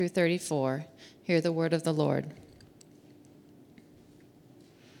through 34. Hear the word of the Lord.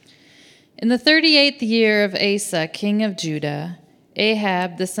 In the 38th year of Asa, king of Judah,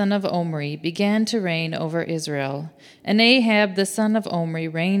 Ahab the son of Omri began to reign over Israel, and Ahab the son of Omri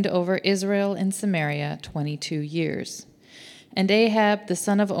reigned over Israel in Samaria 22 years. And Ahab the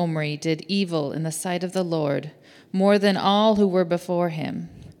son of Omri did evil in the sight of the Lord, more than all who were before him.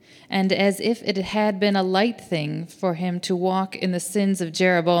 And as if it had been a light thing for him to walk in the sins of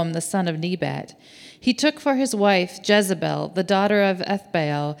Jeroboam the son of Nebat, he took for his wife Jezebel, the daughter of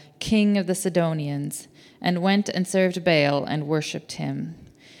Ethbaal, king of the Sidonians, and went and served Baal and worshipped him.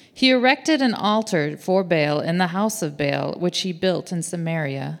 He erected an altar for Baal in the house of Baal, which he built in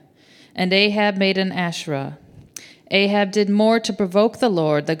Samaria. And Ahab made an Asherah. Ahab did more to provoke the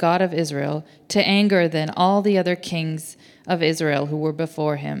Lord, the God of Israel, to anger than all the other kings of Israel who were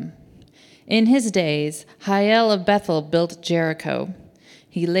before him. In his days, Hiel of Bethel built Jericho.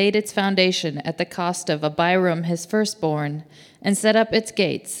 He laid its foundation at the cost of Abiram his firstborn, and set up its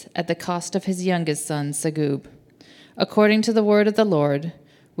gates at the cost of his youngest son, Segub, according to the word of the Lord,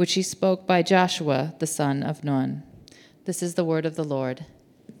 which he spoke by Joshua the son of Nun. This is the word of the Lord.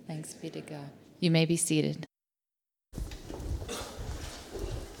 Thanks be to God. You may be seated.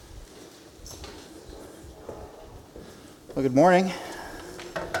 Well, good morning.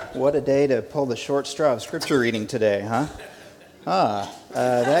 What a day to pull the short straw of scripture reading today, huh?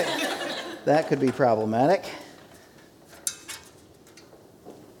 That could be problematic.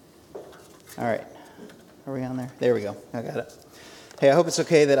 All right. Are we on there? There we go. I got it. Hey, I hope it's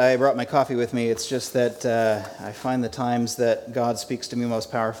okay that I brought my coffee with me. It's just that I find the times that God speaks to me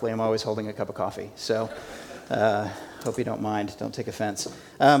most powerfully, I'm always holding a cup of coffee. So hope you don't mind. Don't take offense.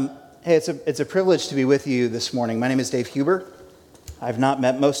 Hey, it's a privilege to be with you this morning. My name is Dave Huber. I've not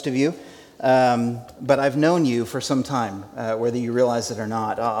met most of you, but I've known you for some time, whether you realize it or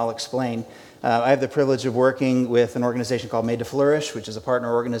not. I'll explain. I have the privilege of working with an organization called Made to Flourish, which is a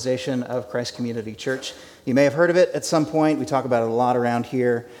partner organization of Christ Community Church. You may have heard of it at some point. We talk about it a lot around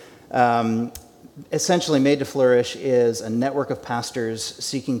here. Essentially, Made to Flourish is a network of pastors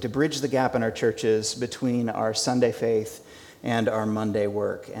seeking to bridge the gap in our churches between our Sunday faith and our Monday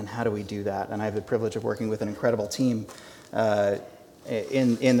work. And how do we do that? And I have the privilege of working with an incredible team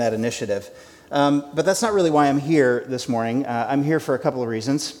in that initiative. But that's not really why I'm here this morning. I'm here for a couple of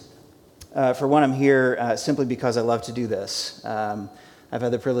reasons. For one, I'm here simply because I love to do this. I've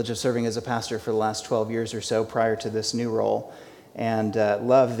had the privilege of serving as a pastor for the last 12 years or so prior to this new role, and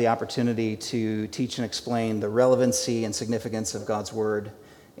love the opportunity to teach and explain the relevancy and significance of God's Word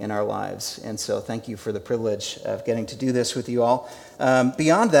in our lives. And so thank you for the privilege of getting to do this with you all.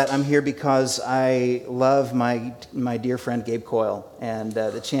 Beyond that, I'm here because I love my dear friend Gabe Coyle, and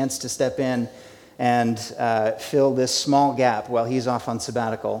the chance to step in and fill this small gap while he's off on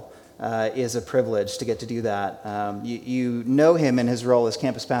sabbatical is a privilege to get to do that. You know him in his role as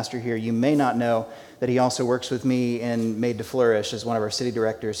campus pastor here. You may not know that he also works with me in Made to Flourish as one of our city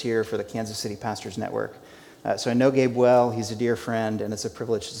directors here for the Kansas City Pastors Network. So I know Gabe well, he's a dear friend, and it's a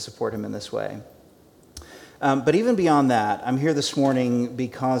privilege to support him in this way. But even beyond that, I'm here this morning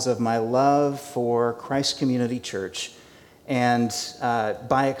because of my love for Christ Community Church, and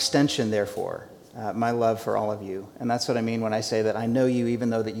by extension, therefore, my love for all of you. And that's what I mean when I say that I know you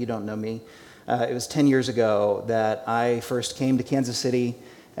even though that you don't know me. It was 10 years ago that I first came to Kansas City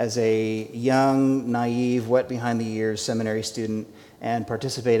as a young, naive, wet behind the ears seminary student, and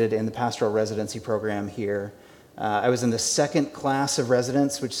participated in the pastoral residency program here. I was in the second class of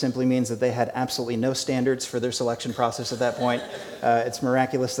residents, which simply means that they had absolutely no standards for their selection process at that point. It's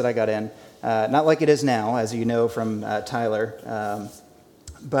miraculous that I got in. Not like it is now, as you know from Tyler.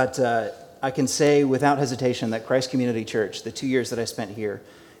 But I can say without hesitation that Christ Community Church, the 2 years that I spent here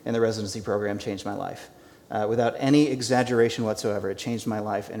in the residency program, changed my life. Without any exaggeration whatsoever, it changed my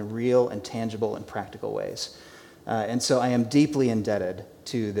life in real and tangible and practical ways. And so I am deeply indebted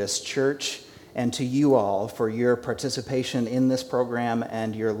to this church and to you all for your participation in this program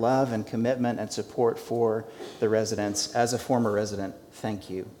and your love and commitment and support for the residents. As a former resident, thank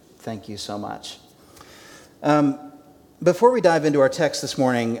you. Thank you so much. Before we dive into our text this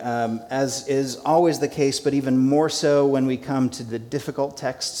morning, as is always the case, but even more so when we come to the difficult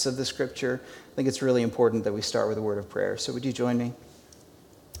texts of the Scripture, I think it's really important that we start with a word of prayer. So would you join me?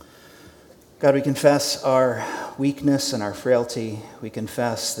 God, we confess our weakness and our frailty. We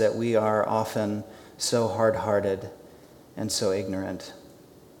confess that we are often so hard-hearted and so ignorant.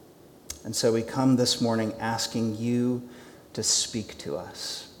 And so we come this morning asking you to speak to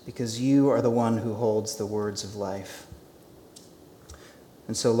us, because you are the one who holds the words of life.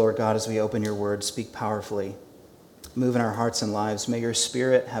 And so, Lord God, as we open your word, speak powerfully. Move in our hearts and lives. May your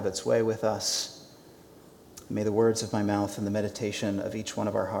Spirit have its way with us. May the words of my mouth and the meditation of each one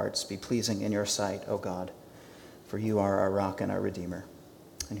of our hearts be pleasing in your sight, O God, for you are our rock and our Redeemer,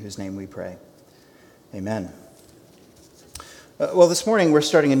 in whose name we pray. Amen. Well, this morning we're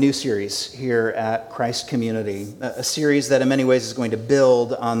starting a new series here at Christ Community, a series that in many ways is going to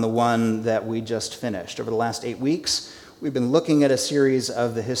build on the one that we just finished. Over the last 8 weeks, we've been looking at a series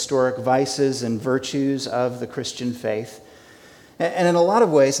of the historic vices and virtues of the Christian faith. And in a lot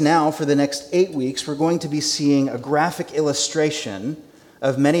of ways now, for the next 8 weeks, we're going to be seeing a graphic illustration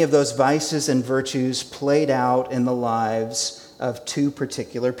of many of those vices and virtues played out in the lives of two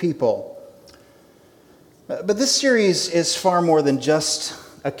particular people. But this series is far more than just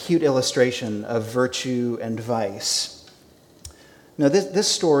a cute illustration of virtue and vice. Now, this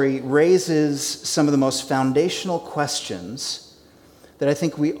story raises some of the most foundational questions that I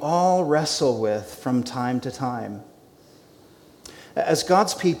think we all wrestle with from time to time. As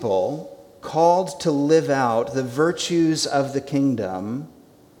God's people, called to live out the virtues of the kingdom,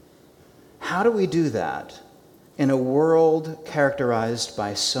 how do we do that in a world characterized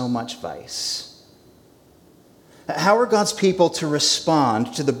by so much vice? How are God's people to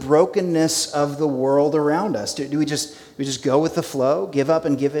respond to the brokenness of the world around us? Do we just go with the flow, give up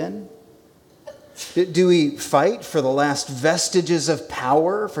and give in? Do we fight for the last vestiges of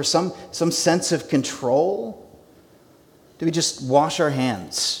power, for some sense of control? Do we just wash our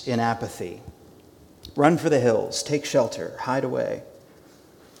hands in apathy, run for the hills, take shelter, hide away?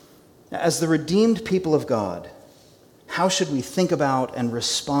 As the redeemed people of God, how should we think about and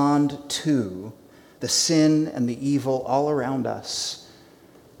respond to the sin and the evil all around us,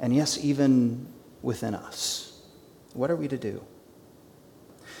 and yes, even within us? What are we to do?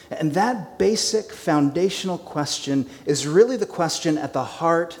 And that basic foundational question is really the question at the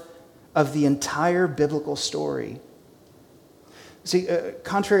heart of the entire biblical story. See,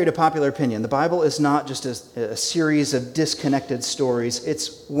 contrary to popular opinion, the Bible is not just a series of disconnected stories.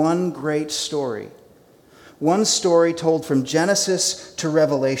 It's one great story. One story told from Genesis to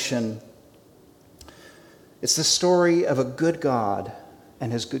Revelation. It's the story of a good God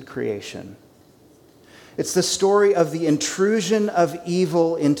and his good creation. It's the story of the intrusion of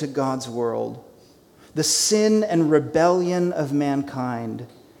evil into God's world, the sin and rebellion of mankind,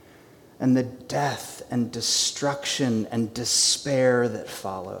 and the death and destruction and despair that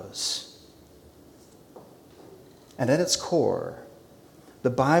follows. And at its core,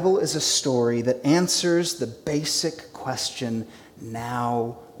 the Bible is a story that answers the basic question,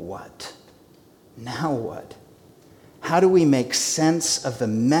 now what? Now what? How do we make sense of the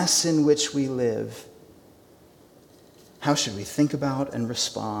mess in which we live? How should we think about and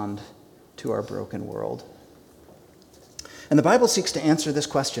respond to our broken world? And the Bible seeks to answer this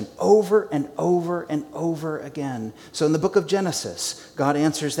question over and over and over again. So in the book of Genesis, God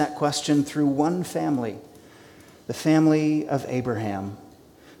answers that question through one family, the family of Abraham,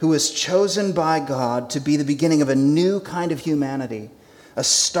 who was chosen by God to be the beginning of a new kind of humanity, a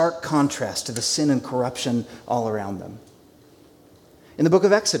stark contrast to the sin and corruption all around them. In the book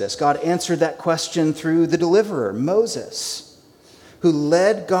of Exodus, God answered that question through the deliverer, Moses, who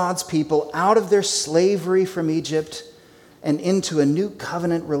led God's people out of their slavery from Egypt and into a new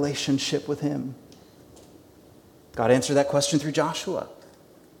covenant relationship with him. God answered that question through Joshua,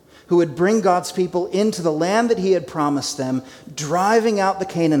 who would bring God's people into the land that he had promised them, driving out the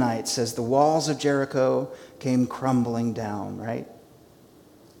Canaanites as the walls of Jericho came crumbling down, right?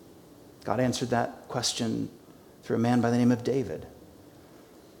 God answered that question through a man by the name of David.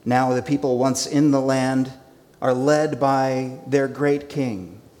 Now the people once in the land are led by their great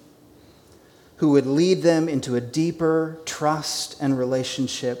king, who would lead them into a deeper trust and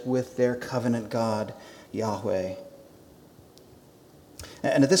relationship with their covenant God, Yahweh.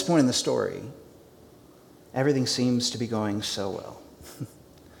 And at this point in the story, everything seems to be going so well.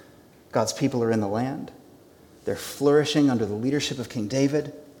 God's people are in the land. They're flourishing under the leadership of King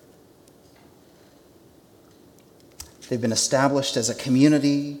David. They've been established as a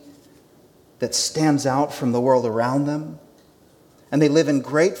community that stands out from the world around them. And they live in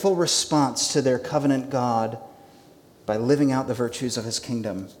grateful response to their covenant God by living out the virtues of his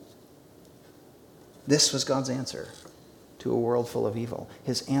kingdom. This was God's answer to a world full of evil.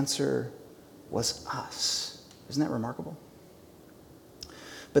 His answer was us. Isn't that remarkable?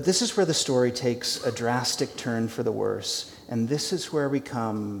 But this is where the story takes a drastic turn for the worse. And this is where we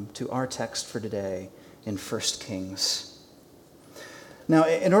come to our text for today in 1 Kings. Now,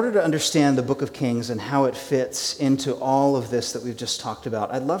 in order to understand the book of Kings and how it fits into all of this that we've just talked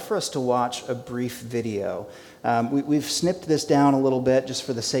about, I'd love for us to watch a brief video. We've snipped this down a little bit just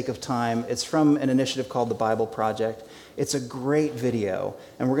for the sake of time. It's from an initiative called the Bible Project. It's a great video,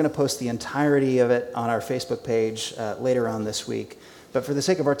 and we're going to post the entirety of it on our Facebook page later on this week. But for the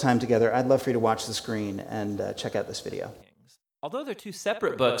sake of our time together, I'd love for you to watch the screen and check out this video. Although they're two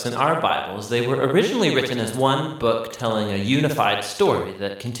separate books in our Bibles, they were originally written as one book telling a unified story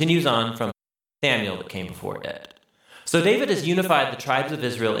that continues on from Samuel that came before it. So David has unified the tribes of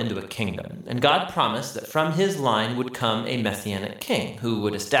Israel into a kingdom, and God promised that from his line would come a messianic king who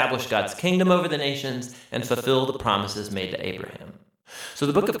would establish God's kingdom over the nations and fulfill the promises made to Abraham. So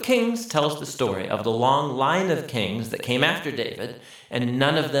the book of Kings tells the story of the long line of kings that came after David, and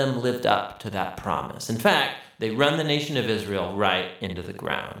none of them lived up to that promise. In fact, they run the nation of Israel right into the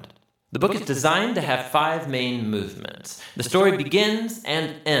ground. The book is designed to have 5 main movements. The story begins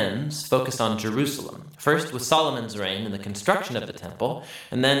and ends focused on Jerusalem, first with Solomon's reign and the construction of the temple,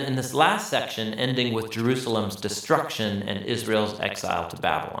 and then in this last section ending with Jerusalem's destruction and Israel's exile to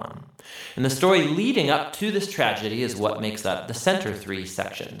Babylon. And the story leading up to this tragedy is what makes up the center 3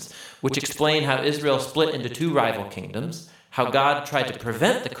 sections, which explain how Israel split into 2 rival kingdoms, how God tried to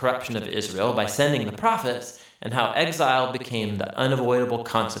prevent the corruption of Israel by sending the prophets, and how exile became the unavoidable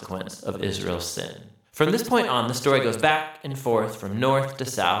consequence of Israel's sin. From this point on, the story goes back and forth from north to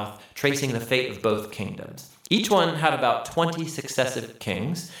south, tracing the fate of both kingdoms. Each one had about 20 successive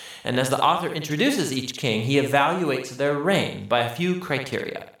kings, and as the author introduces each king, he evaluates their reign by a few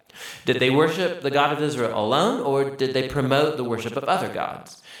criteria. Did they worship the God of Israel alone, or did they promote the worship of other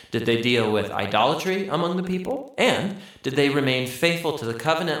gods? Did they deal with idolatry among the people? And did they remain faithful to the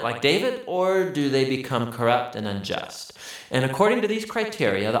covenant like David, or do they become corrupt and unjust? And according to these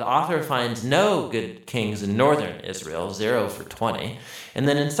criteria, the author finds no good kings in northern Israel, 0 for 20. And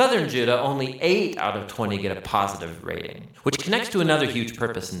then in southern Judah, only 8 out of 20 get a positive rating, which connects to another huge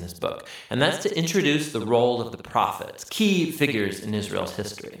purpose in this book, and that's to introduce the role of the prophets, key figures in Israel's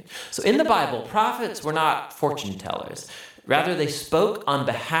history. So in the Bible, prophets were not fortune tellers. Rather, they spoke on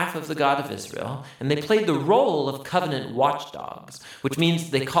behalf of the God of Israel, and they played the role of covenant watchdogs, which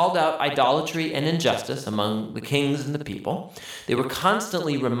means they called out idolatry and injustice among the kings and the people. They were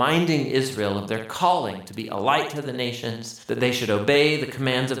constantly reminding Israel of their calling to be a light to the nations, that they should obey the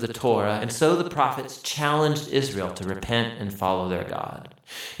commands of the Torah, and so the prophets challenged Israel to repent and follow their God.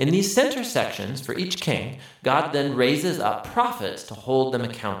 In these center sections for each king, God then raises up prophets to hold them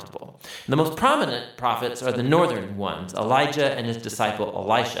accountable. And the most prominent prophets are the northern ones, Elijah and his disciple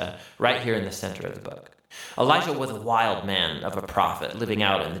Elisha, right here in the center of the book. Elijah was a wild man of a prophet living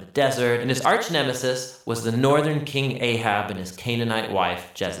out in the desert, and his arch nemesis was the northern king Ahab and his Canaanite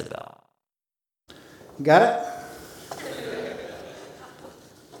wife Jezebel. Got it?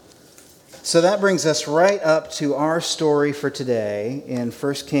 So that brings us right up to our story for today in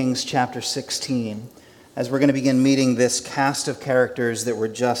 1 Kings chapter 16, as we're going to begin meeting this cast of characters that were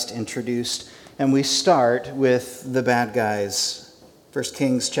just introduced. And we start with the bad guys. 1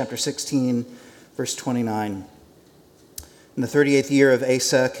 Kings chapter 16, verse 29. In the 38th year of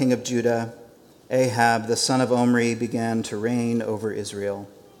Asa, king of Judah, Ahab, the son of Omri, began to reign over Israel.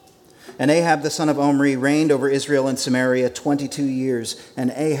 And Ahab, the son of Omri, reigned over Israel and Samaria 22 years.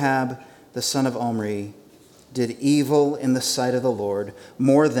 And Ahab, the son of Omri, did evil in the sight of the Lord,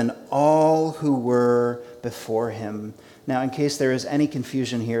 more than all who were before him. Now, in case there is any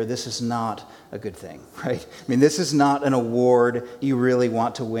confusion here, this is not a good thing, right? I mean, this is not an award you really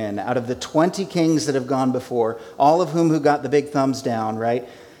want to win. Out of the 20 kings that have gone before, all of who got the big thumbs down, right?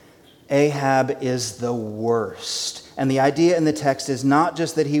 Ahab is the worst. And the idea in the text is not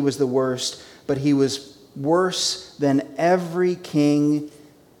just that he was the worst, but he was worse than every king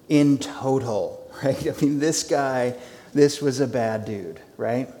in total, right? I mean, this guy, this was a bad dude,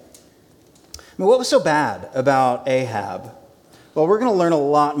 right? I mean, what was so bad about Ahab? Well, we're going to learn a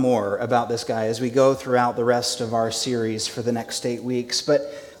lot more about this guy as we go throughout the rest of our series for the next 8 weeks. But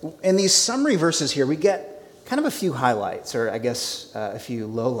in these summary verses here, we get kind of a few highlights, or I guess a few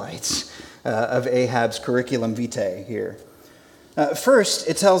lowlights of Ahab's curriculum vitae here. First,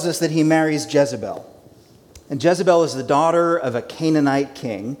 it tells us that he marries Jezebel. And Jezebel is the daughter of a Canaanite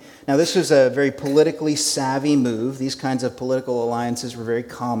king. Now, this was a very politically savvy move. These kinds of political alliances were very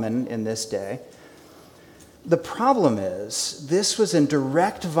common in this day. The problem is, this was in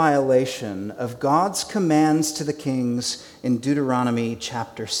direct violation of God's commands to the kings in Deuteronomy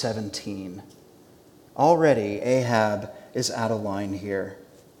chapter 17. Already, Ahab is out of line here.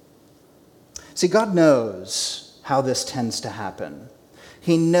 See, God knows how this tends to happen.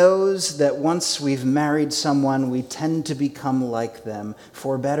 He knows that once we've married someone, we tend to become like them,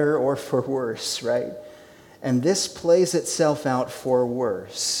 for better or for worse, right? And this plays itself out for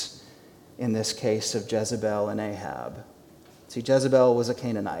worse in this case of Jezebel and Ahab. See, Jezebel was a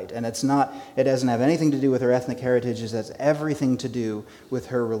Canaanite, and it doesn't have anything to do with her ethnic heritage, it has everything to do with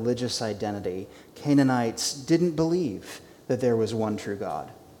her religious identity. Canaanites didn't believe that there was one true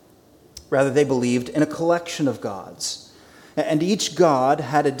God. Rather, they believed in a collection of gods. And each god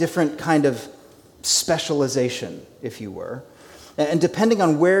had a different kind of specialization, if you were. And depending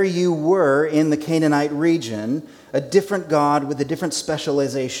on where you were in the Canaanite region, a different god with a different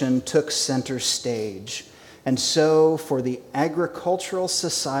specialization took center stage. And so, for the agricultural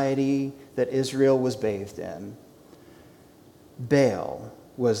society that Israel was bathed in, Baal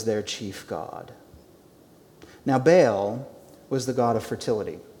was their chief god. Now, Baal was the god of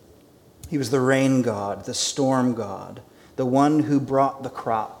fertility. He was the rain god, the storm god, the one who brought the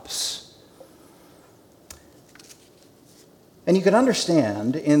crops. And you can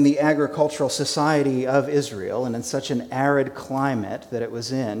understand in the agricultural society of Israel and in such an arid climate that it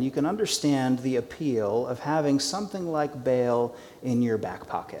was in, you can understand the appeal of having something like Baal in your back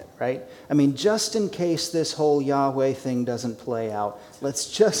pocket, right? I mean, just in case this whole Yahweh thing doesn't play out, let's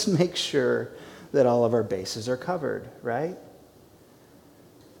just make sure that all of our bases are covered, right?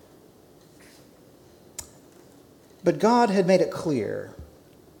 But God had made it clear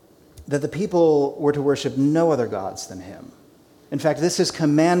that the people were to worship no other gods than him. In fact, this is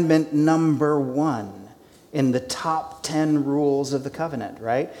commandment number 1 in the top 10 rules of the covenant,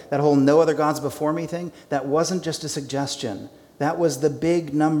 right? That whole no other gods before me thing, that wasn't just a suggestion. That was the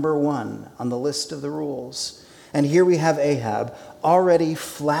big number 1 on the list of the rules. And here we have Ahab already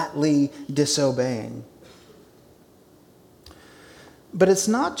flatly disobeying. But it's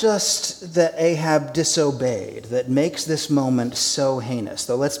not just that Ahab disobeyed that makes this moment so heinous,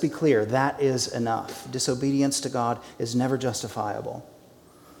 though let's be clear, that is enough. Disobedience to God is never justifiable.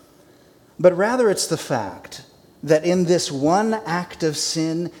 But rather it's the fact that in this one act of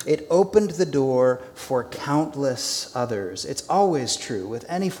sin, it opened the door for countless others. It's always true with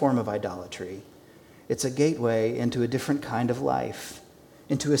any form of idolatry. It's a gateway into a different kind of life,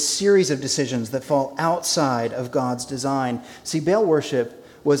 into a series of decisions that fall outside of God's design. See, Baal worship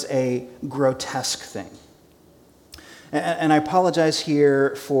was a grotesque thing. And I apologize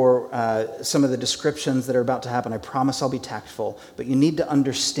here for some of the descriptions that are about to happen. I promise I'll be tactful, but you need to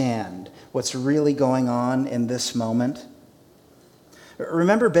understand what's really going on in this moment.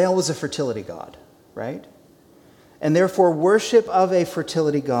 Remember, Baal was a fertility god, right? And therefore, worship of a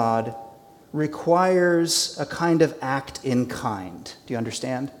fertility god requires a kind of act in kind. Do you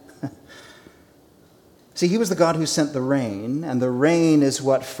understand? See, he was the God who sent the rain, and the rain is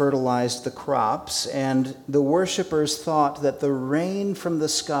what fertilized the crops, and the worshipers thought that the rain from the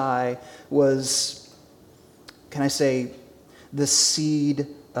sky was, can I say, the seed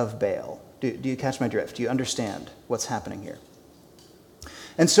of Baal. Do you catch my drift? Do you understand what's happening here?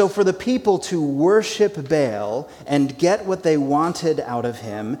 And so for the people to worship Baal and get what they wanted out of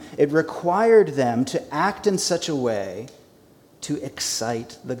him, it required them to act in such a way to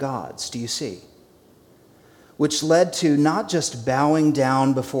excite the gods. Do you see? Which led to not just bowing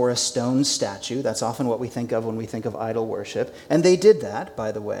down before a stone statue. That's often what we think of when we think of idol worship. And they did that,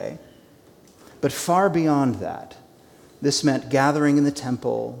 by the way. But far beyond that, this meant gathering in the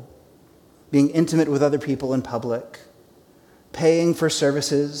temple, being intimate with other people in public, paying for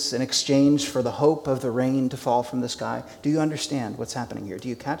services in exchange for the hope of the rain to fall from the sky. Do you understand what's happening here? Do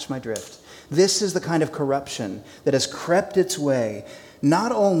you catch my drift? This is the kind of corruption that has crept its way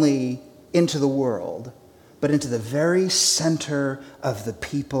not only into the world, but into the very center of the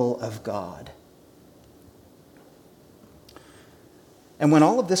people of God. And when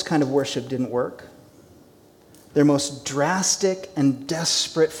all of this kind of worship didn't work, their most drastic and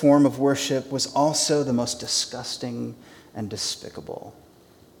desperate form of worship was also the most disgusting and despicable.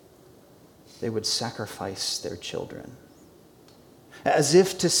 They would sacrifice their children, as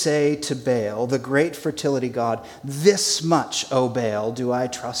if to say to Baal, the great fertility god, "This much, O Baal, do I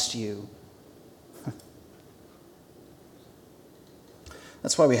trust you."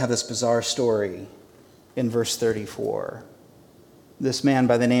 That's why we have this bizarre story in verse 34. This man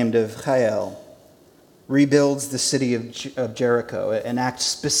by the name of Jael rebuilds the city of Jericho, an act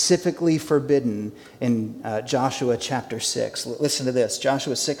specifically forbidden in Joshua chapter 6. Listen to this,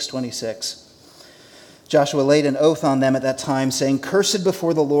 Joshua 6:26. Joshua laid an oath on them at that time, saying, "Cursed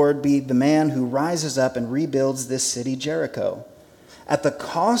before the Lord be the man who rises up and rebuilds this city Jericho. At the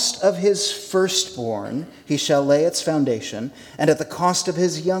cost of his firstborn he shall lay its foundation, and at the cost of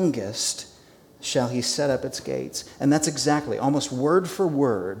his youngest shall he set up its gates. And that's exactly, almost word for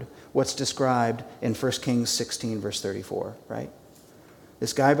word, what's described in 1 Kings 16, verse 34, right?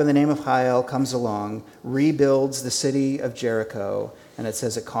 This guy by the name of Hiel comes along, rebuilds the city of Jericho, and it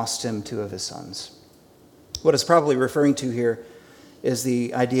says it cost him 2 of his sons. What it's probably referring to here is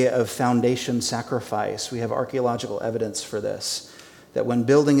the idea of foundation sacrifice. We have archaeological evidence for this, that when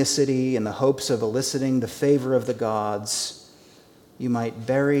building a city in the hopes of eliciting the favor of the gods, you might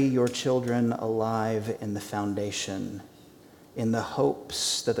bury your children alive in the foundation, in the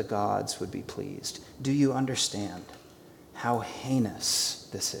hopes that the gods would be pleased. Do you understand how heinous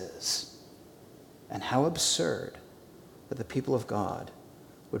this is, and how absurd that the people of God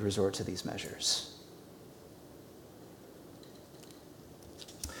would resort to these measures?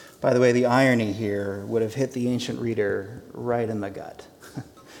 By the way, the irony here would have hit the ancient reader right in the gut.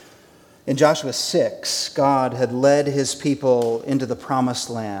 In Joshua 6, God had led his people into the promised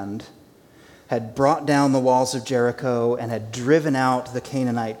land, had brought down the walls of Jericho, and had driven out the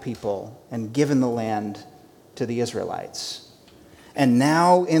Canaanite people and given the land to the Israelites. And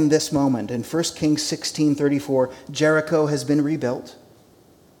now in this moment, in 1 Kings 16:34, Jericho has been rebuilt.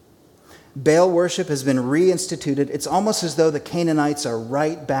 Baal worship has been reinstituted. It's almost as though the Canaanites are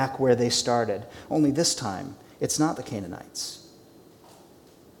right back where they started. Only this time, it's not the Canaanites.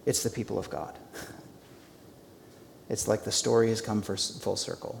 It's the people of God. It's like the story has come full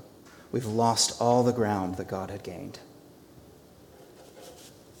circle. We've lost all the ground that God had gained.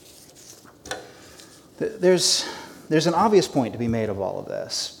 There's an obvious point to be made of all of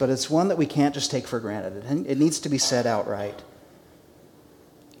this, but it's one that we can't just take for granted. It needs to be said outright.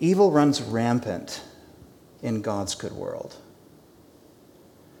 Evil runs rampant in God's good world.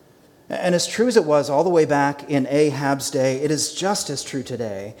 And as true as it was all the way back in Ahab's day, it is just as true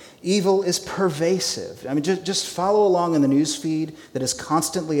today. Evil is pervasive. I mean, just follow along in the news feed that is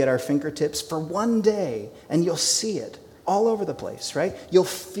constantly at our fingertips for one day, and you'll see it all over the place, right? You'll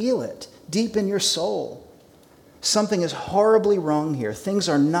feel it deep in your soul. Something is horribly wrong here. Things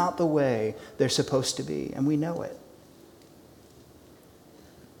are not the way they're supposed to be, and we know it.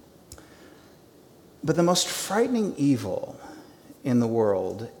 But the most frightening evil in the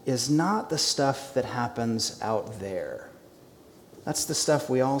world is not the stuff that happens out there. That's the stuff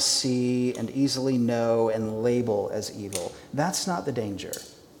we all see and easily know and label as evil. That's not the danger.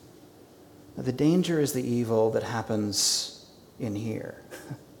 The danger is the evil that happens in here.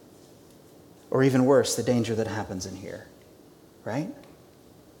 Or even worse, the danger that happens in here, right?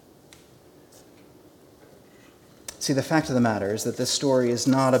 See, the fact of the matter is that this story is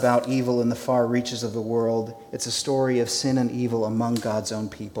not about evil in the far reaches of the world. It's a story of sin and evil among God's own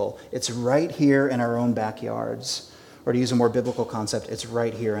people. It's right here in our own backyards. Or to use a more biblical concept, it's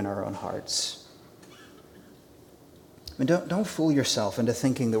right here in our own hearts. I mean, don't fool yourself into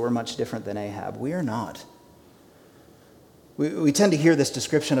thinking that we're much different than Ahab. We are not. We tend to hear this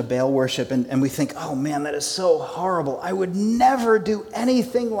description of Baal worship and we think, oh man, that is so horrible. I would never do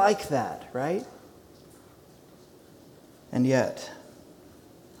anything like that, right? And yet,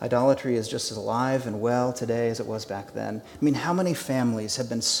 idolatry is just as alive and well today as it was back then. I mean, how many families have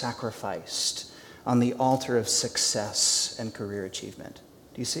been sacrificed on the altar of success and career achievement?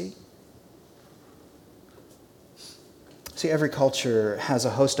 Do you see? See, every culture has a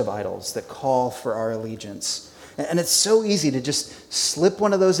host of idols that call for our allegiance. And it's so easy to just slip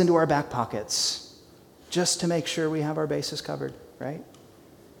one of those into our back pockets just to make sure we have our bases covered, right?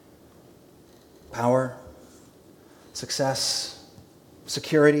 Power, success,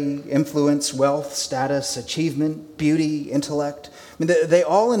 security, influence, wealth, status, achievement, beauty, intellect. I mean, they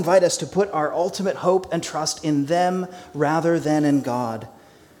all invite us to put our ultimate hope and trust in them rather than in God.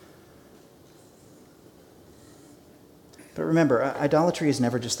 But remember, idolatry is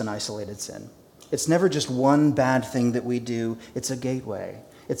never just an isolated sin. It's never just one bad thing that we do. It's a gateway.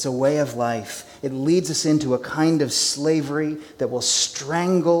 It's a way of life. It leads us into a kind of slavery that will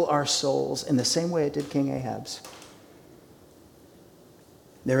strangle our souls in the same way it did King Ahab's.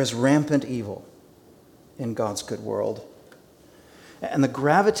 There is rampant evil in God's good world. And the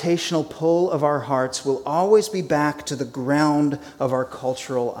gravitational pull of our hearts will always be back to the ground of our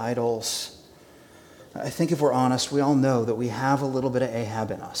cultural idols. I think if we're honest, we all know that we have a little bit of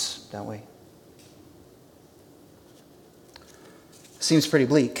Ahab in us, don't we? Seems pretty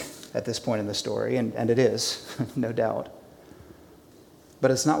bleak at this point in the story, and it is, no doubt.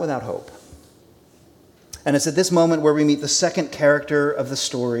 But it's not without hope. And it's at this moment where we meet the second character of the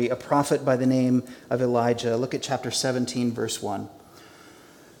story, a prophet by the name of Elijah. Look at chapter 17, verse 1.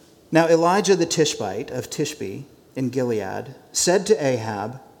 Now Elijah the Tishbite of Tishbe in Gilead said to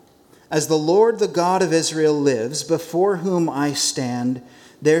Ahab, "As the Lord, the God of Israel, lives, before whom I stand,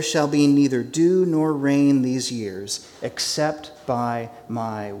 There shall be neither dew nor rain these years, except by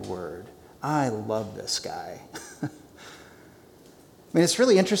my word. I love this guy. I mean, it's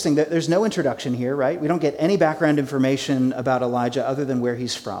really interesting that there's no introduction here, right? We don't get any background information about Elijah other than where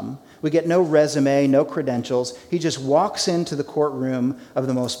he's from. We get no resume, no credentials. He just walks into the courtroom of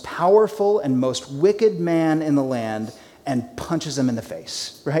the most powerful and most wicked man in the land and punches him in the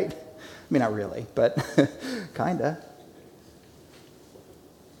face, right? I mean, not really, but kind of.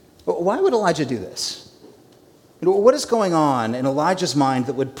 Why would Elijah do this? What is going on in Elijah's mind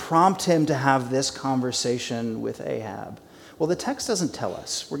that would prompt him to have this conversation with Ahab? Well, the text doesn't tell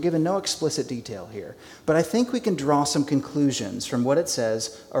us. We're given no explicit detail here. But I think we can draw some conclusions from what it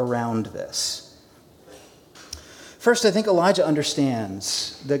says around this. First, I think Elijah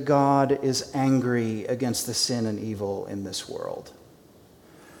understands that God is angry against the sin and evil in this world.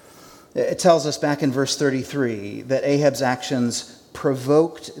 It tells us back in verse 33 that Ahab's actions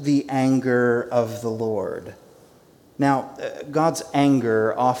provoked the anger of the Lord. Now, God's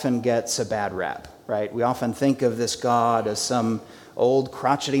anger often gets a bad rap, right? We often think of this God as some old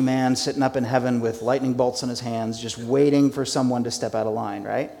crotchety man sitting up in heaven with lightning bolts in his hands, just waiting for someone to step out of line,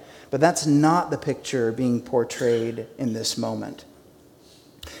 right? But that's not the picture being portrayed in this moment.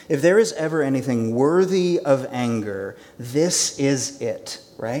 If there is ever anything worthy of anger, this is it,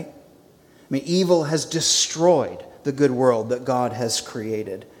 right? I mean, evil has destroyed the good world that God has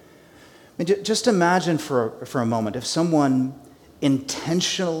created. I mean, just imagine for a moment if someone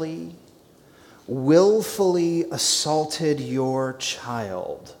intentionally, willfully assaulted your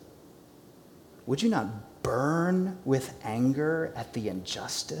child. Would you not burn with anger at the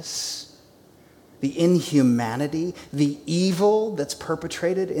injustice, the inhumanity, the evil that's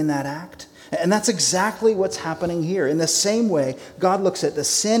perpetrated in that act? And that's exactly what's happening here. In the same way, God looks at the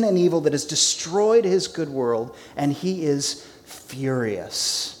sin and evil that has destroyed his good world, and he is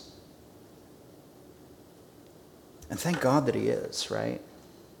furious. And thank God that he is, right?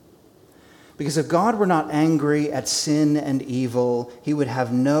 Because if God were not angry at sin and evil, he would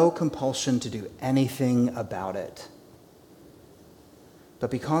have no compulsion to do anything about it.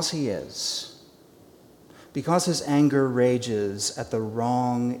 But because he is, because his anger rages at the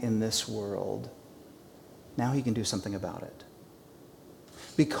wrong in this world, now he can do something about it.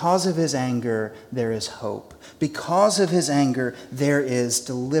 Because of his anger, there is hope. Because of his anger, there is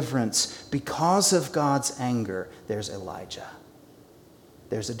deliverance. Because of God's anger, there's Elijah.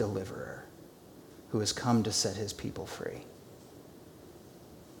 There's a deliverer who has come to set his people free.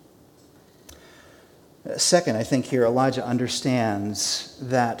 Second, I think here Elijah understands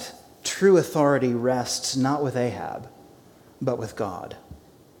that true authority rests not with Ahab, but with God.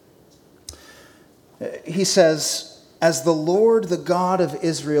 He says, "As the Lord, the God of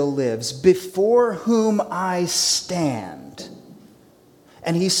Israel lives, before whom I stand."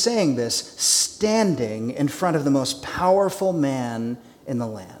 And he's saying this standing in front of the most powerful man in the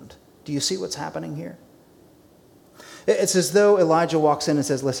land. Do you see what's happening here? It's as though Elijah walks in and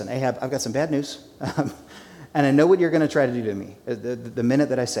says, "Listen, Ahab, I've got some bad news. And I know what you're going to try to do to me the minute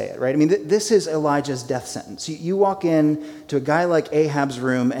that I say it," right? I mean, this is Elijah's death sentence. You walk in to a guy like Ahab's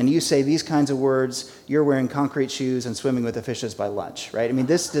room and you say these kinds of words, you're wearing concrete shoes and swimming with the fishes by lunch, right? I mean,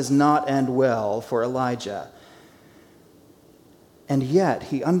 this does not end well for Elijah. And yet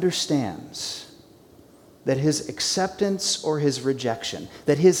he understands that his acceptance or his rejection,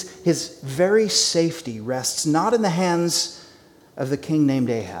 that his very safety rests not in the hands of the king named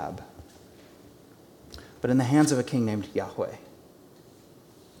Ahab, but in the hands of a king named Yahweh.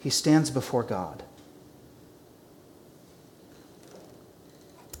 He stands before God.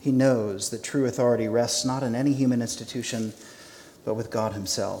 He knows that true authority rests not in any human institution, but with God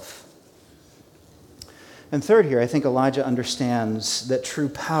himself. And third here, I think Elijah understands that true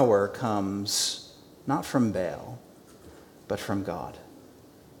power comes not from Baal, but from God.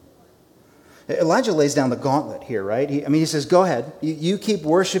 Elijah lays down the gauntlet here, right? He says, go ahead. You keep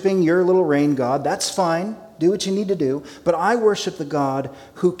worshiping your little rain god. That's fine. Do what you need to do. But I worship the God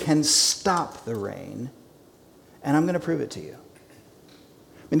who can stop the rain, and I'm going to prove it to you.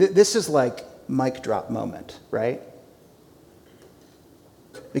 I mean, this is like mic drop moment, right?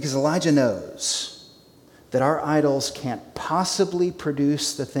 Because Elijah knows that our idols can't possibly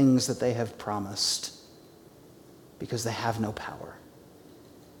produce the things that they have promised because they have no power.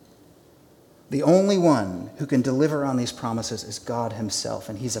 The only one who can deliver on these promises is God himself,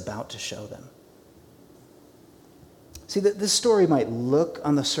 and he's about to show them. See, this story might look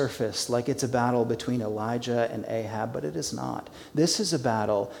on the surface like it's a battle between Elijah and Ahab, but it is not. This is a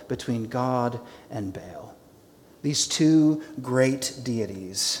battle between God and Baal, these two great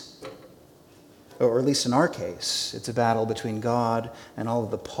deities. Or at least in our case, it's a battle between God and all of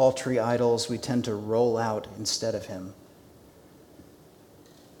the paltry idols we tend to roll out instead of him.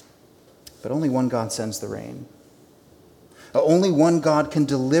 But only one God sends the rain. Only one God can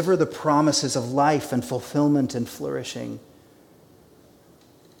deliver the promises of life and fulfillment and flourishing.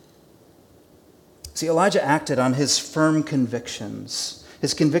 See, Elijah acted on his firm convictions,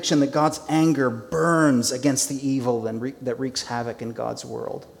 his conviction that God's anger burns against the evil that wreaks havoc in God's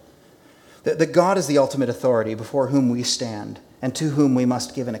world. That God is the ultimate authority before whom we stand and to whom we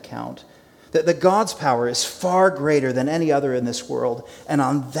must give an account. That God's power is far greater than any other in this world. And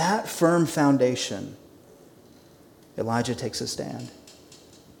on that firm foundation, Elijah takes a stand.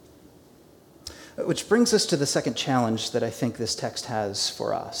 Which brings us to the second challenge that I think this text has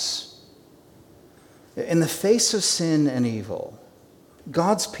for us. In the face of sin and evil,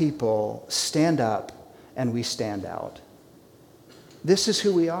 God's people stand up and we stand out. This is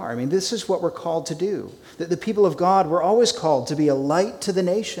who we are. I mean, this is what we're called to do. That the people of God were always called to be a light to the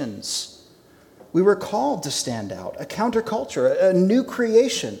nations. We were called to stand out, a counterculture, a new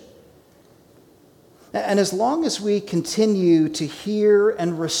creation. And as long as we continue to hear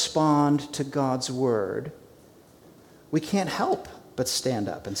and respond to God's word, we can't help but stand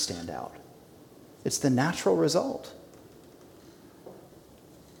up and stand out. It's the natural result.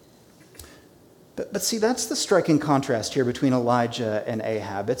 But see, that's the striking contrast here between Elijah and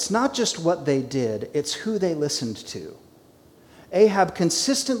Ahab. It's not just what they did, it's who they listened to. Ahab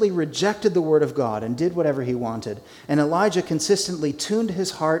consistently rejected the word of God and did whatever he wanted. And Elijah consistently tuned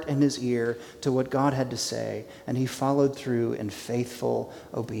his heart and his ear to what God had to say, and he followed through in faithful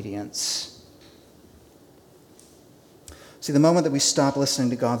obedience. See, the moment that we stop listening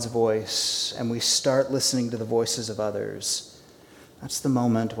to God's voice and we start listening to the voices of others, that's the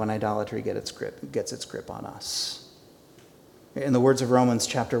moment when idolatry gets its grip on us. In the words of Romans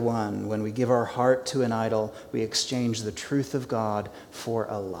chapter 1, when we give our heart to an idol, we exchange the truth of God for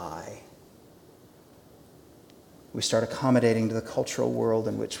a lie. We start accommodating to the cultural world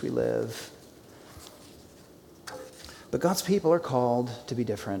in which we live. But God's people are called to be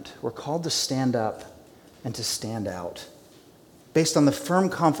different. We're called to stand up and to stand out, based on the firm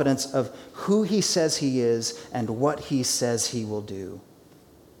confidence of who he says he is and what he says he will do.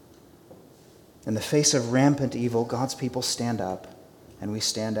 In the face of rampant evil, God's people stand up and we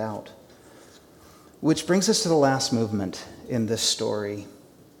stand out. Which brings us to the last movement in this story.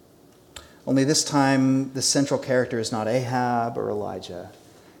 Only this time, the central character is not Ahab or Elijah.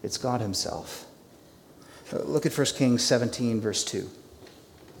 It's God himself. Look at 1 Kings 17, verse 2.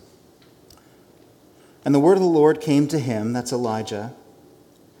 And the word of the Lord came to him, that's Elijah,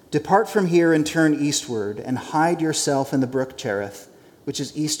 "Depart from here and turn eastward, and hide yourself in the brook Cherith, which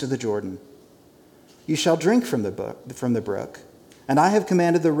is east of the Jordan. You shall drink from the brook, and I have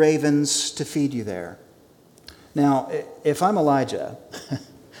commanded the ravens to feed you there." Now, if I'm Elijah,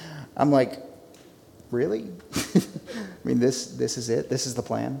 I'm like, really? I mean, this is it? This is the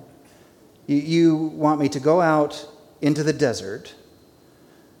plan? You want me to go out into the desert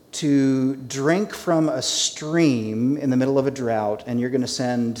to drink from a stream in the middle of a drought, and you're going to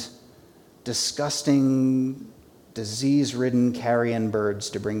send disgusting, disease-ridden carrion birds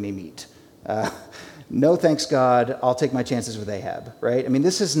to bring me meat. No thanks, God. I'll take my chances with Ahab, right? I mean,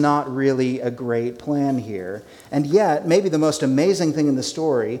 this is not really a great plan here. And yet, maybe the most amazing thing in the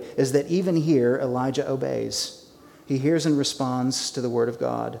story is that even here, Elijah obeys. He hears and responds to the word of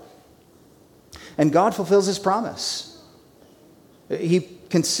God. And God fulfills his promise. He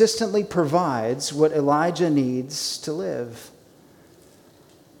consistently provides what Elijah needs to live.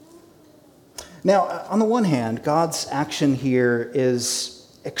 Now, on the one hand, God's action here is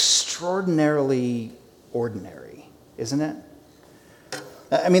extraordinarily ordinary, isn't it?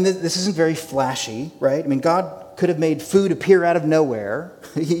 I mean, this isn't very flashy, right? I mean, God could have made food appear out of nowhere.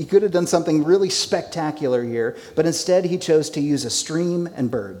 He could have done something really spectacular here, but instead he chose to use a stream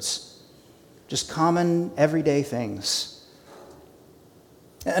and birds. Just common, everyday things.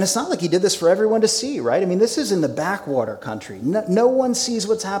 And it's not like he did this for everyone to see, right? I mean, this is in the backwater country. No one sees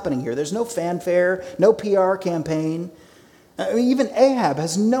what's happening here. There's no fanfare, no PR campaign. I mean, even Ahab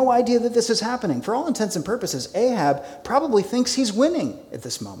has no idea that this is happening. For all intents and purposes, Ahab probably thinks he's winning at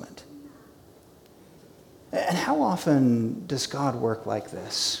this moment. And how often does God work like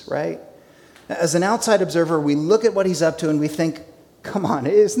this, right? As an outside observer, we look at what he's up to and we think, come on,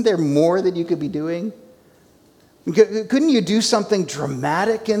 isn't there more that you could be doing? Couldn't you do something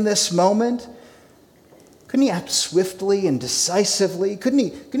dramatic in this moment? Couldn't he act swiftly and decisively? Couldn't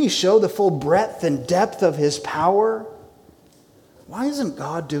he show the full breadth and depth of his power? Why isn't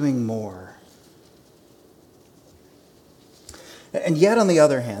God doing more? And yet, on the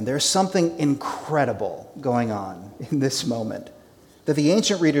other hand, there's something incredible going on in this moment that the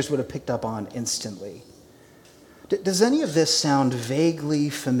ancient readers would have picked up on instantly. Does any of this sound vaguely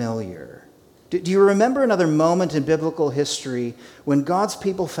familiar? Do you remember another moment in biblical history when God's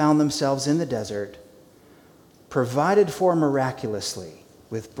people found themselves in the desert, provided for miraculously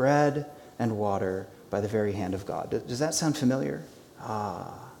with bread and water by the very hand of God? Does that sound familiar?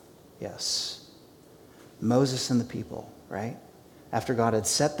 Yes. Moses and the people, right? After God had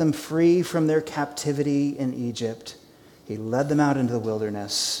set them free from their captivity in Egypt, he led them out into the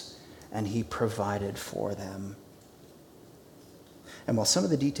wilderness and he provided for them. And while some of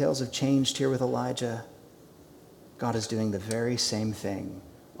the details have changed here with Elijah, God is doing the very same thing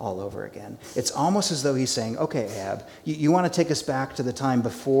all over again. It's almost as though he's saying, okay, Ahab, you want to take us back to the time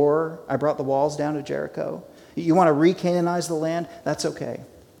before I brought the walls down to Jericho? You want to re-Canaanize the land? That's okay.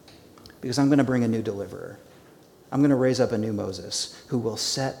 Because I'm going to bring a new deliverer. I'm going to raise up a new Moses who will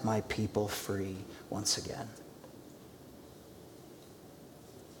set my people free once again.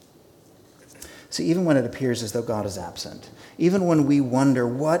 See, even when it appears as though God is absent, even when we wonder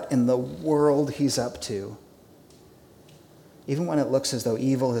what in the world he's up to, even when it looks as though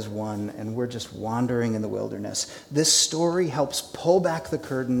evil has won and we're just wandering in the wilderness, this story helps pull back the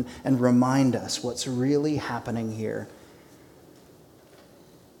curtain and remind us what's really happening here.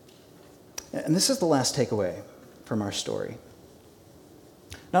 And this is the last takeaway from our story.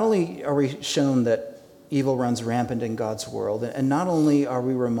 Not only are we shown that evil runs rampant in God's world, and not only are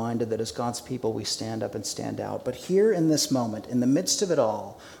we reminded that as God's people we stand up and stand out, but here in this moment, in the midst of it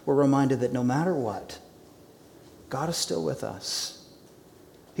all, we're reminded that no matter what, God is still with us.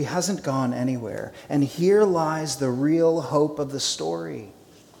 He hasn't gone anywhere. And here lies the real hope of the story.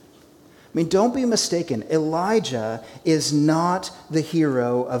 I mean, don't be mistaken. Elijah is not the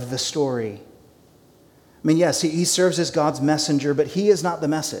hero of the story. I mean, yes, he serves as God's messenger, but he is not the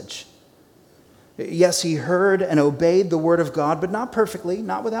message. Yes, he heard and obeyed the word of God, but not perfectly,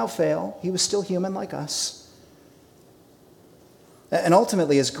 not without fail. He was still human like us. And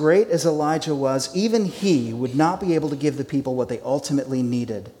ultimately, as great as Elijah was, even he would not be able to give the people what they ultimately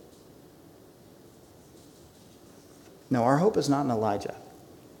needed. No, our hope is not in Elijah.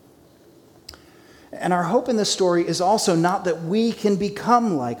 And our hope in this story is also not that we can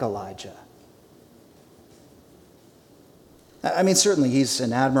become like Elijah. I mean, certainly he's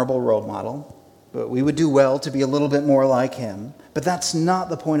an admirable role model, but we would do well to be a little bit more like him. But that's not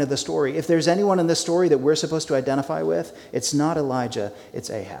the point of the story. If there's anyone in this story that we're supposed to identify with, it's not Elijah, it's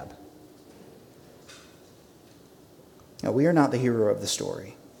Ahab. Now, we are not the hero of the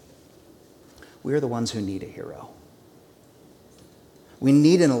story. We are the ones who need a hero. We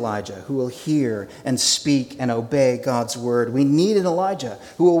need an Elijah who will hear and speak and obey God's word. We need an Elijah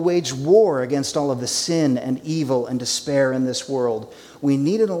who will wage war against all of the sin and evil and despair in this world. We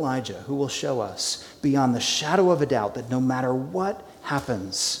need an Elijah who will show us beyond the shadow of a doubt that no matter what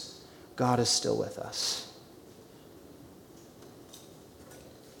happens, God is still with us.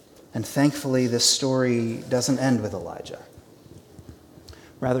 And thankfully, this story doesn't end with Elijah.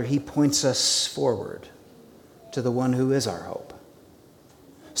 Rather, he points us forward to the one who is our hope.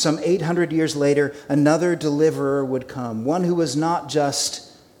 Some 800 years later, another deliverer would come, one who was not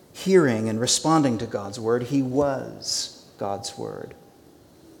just hearing and responding to God's word, he was God's word.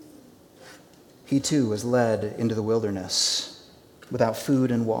 He too was led into the wilderness without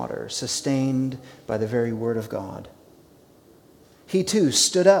food and water, sustained by the very word of God. He too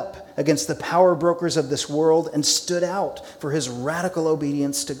stood up against the power brokers of this world and stood out for his radical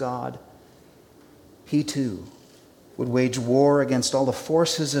obedience to God. He too would wage war against all the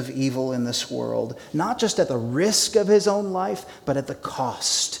forces of evil in this world, not just at the risk of his own life, but at the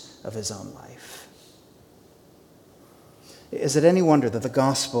cost of his own life. Is it any wonder that the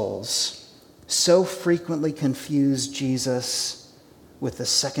Gospels so frequently confuse Jesus with the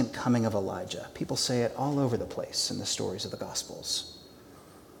second coming of Elijah? People say it all over the place in the stories of the Gospels.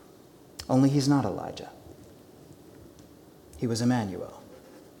 Only he's not Elijah. He was Emmanuel,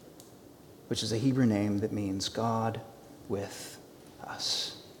 which is a Hebrew name that means God with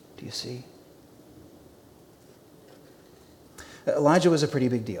us. Do you see? Elijah was a pretty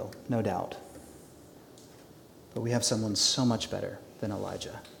big deal, no doubt. But we have someone so much better than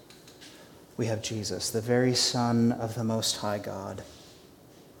Elijah. We have Jesus, the very Son of the Most High God.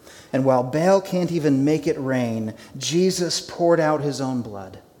 And while Baal can't even make it rain, Jesus poured out his own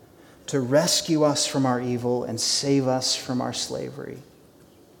blood to rescue us from our evil and save us from our slavery.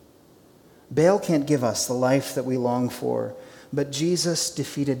 Baal can't give us the life that we long for, but Jesus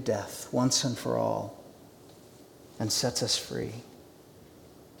defeated death once and for all and sets us free.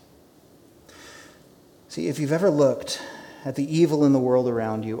 See, if you've ever looked at the evil in the world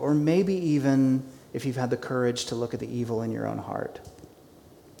around you, or maybe even if you've had the courage to look at the evil in your own heart,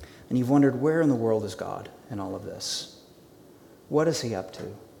 and you've wondered, where in the world is God in all of this? What is he up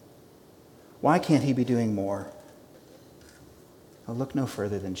to? Why can't he be doing more? Well, look no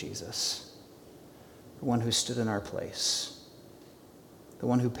further than Jesus, the one who stood in our place, the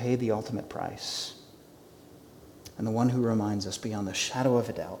one who paid the ultimate price, and the one who reminds us beyond the shadow of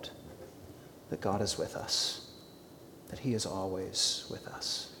a doubt that God is with us, that he is always with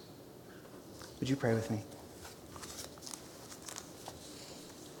us. Would you pray with me?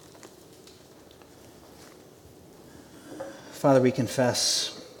 Father, we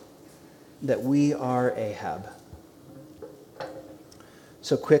confess that we are Ahab,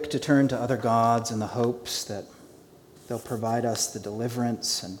 so quick to turn to other gods in the hopes that they'll provide us the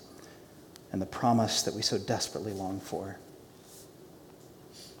deliverance and the promise that we so desperately long for.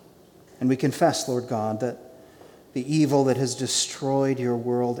 And we confess, Lord God, that the evil that has destroyed your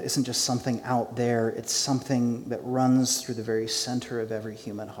world isn't just something out there, it's something that runs through the very center of every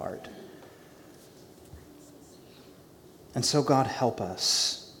human heart. And so, God, help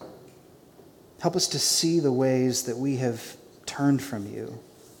us. Help us to see the ways that we have turned from you.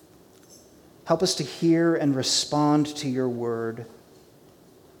 Help us to hear and respond to your word.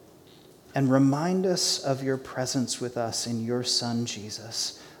 And remind us of your presence with us in your Son,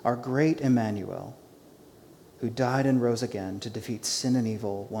 Jesus, our great Emmanuel, who died and rose again to defeat sin and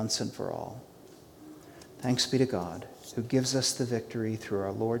evil once and for all. Thanks be to God, who gives us the victory through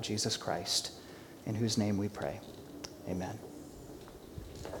our Lord Jesus Christ, in whose name we pray. Amen.